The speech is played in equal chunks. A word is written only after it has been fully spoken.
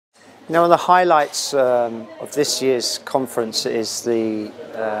You know, one of the highlights of this year's conference is the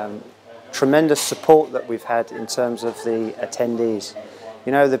tremendous support that we've had in terms of the attendees.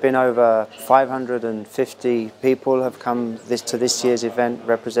 You know, there have been over 550 people have come to this year's event,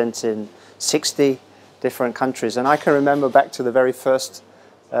 representing 60 different countries. And I can remember back to the very first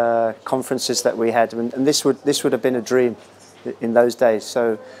conferences that we had, and this would have been a dream in those days.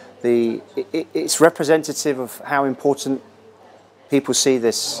 So it's representative of how important people see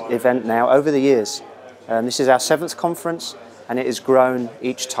this event now over the years. This is our 7th conference, and it has grown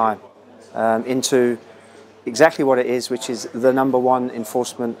each time into exactly what it is, which is the #1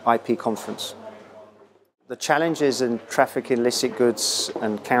 enforcement IP conference. The challenges in trafficking illicit goods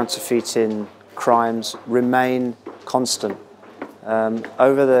and counterfeiting crimes remain constant.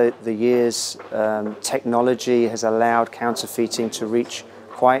 Over the years, technology has allowed counterfeiting to reach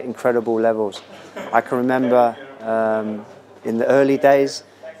quite incredible levels. I can remember in the early days,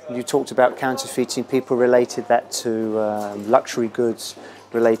 you talked about counterfeiting, people related that to luxury goods,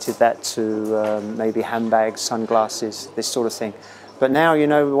 related that to maybe handbags, sunglasses, this sort of thing. But now, you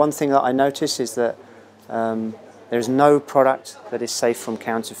know, one thing that I notice is that there's no product that is safe from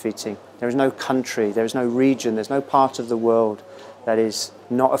counterfeiting. There is no country, there is no region, there's no part of the world that is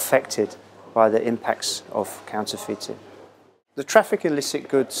not affected by the impacts of counterfeiting. The Trafficking illicit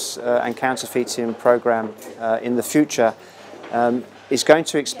goods and counterfeiting program in the future is going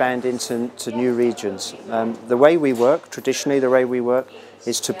to expand into new regions. The way we work, traditionally the way we work,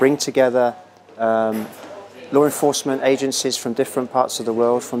 is to bring together law enforcement agencies from different parts of the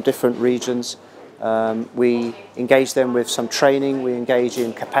world, from different regions. We engage them with some training, we engage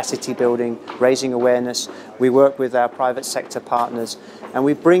in capacity building, raising awareness. We work with our private sector partners, and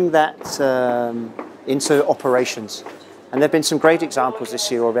we bring that into operations. And there have been some great examples this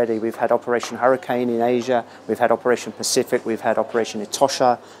year already. We've had Operation Hurricane in Asia, we've had Operation Pacific, we've had Operation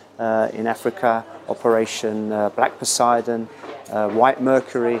Etosha in Africa, Operation Black Poseidon, White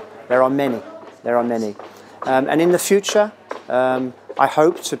Mercury. There are many, there are many. And in the future, I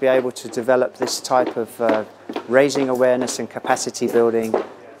hope to be able to develop this type of raising awareness and capacity building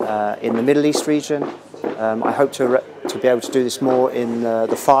in the Middle East region. I hope to be able to do this more in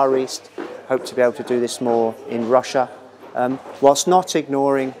the Far East, hope to be able to do this more in Russia, whilst not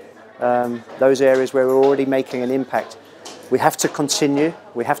ignoring those areas where we're already making an impact. We have to continue,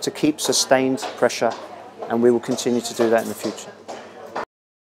 we have to keep sustained pressure, and we will continue to do that in the future.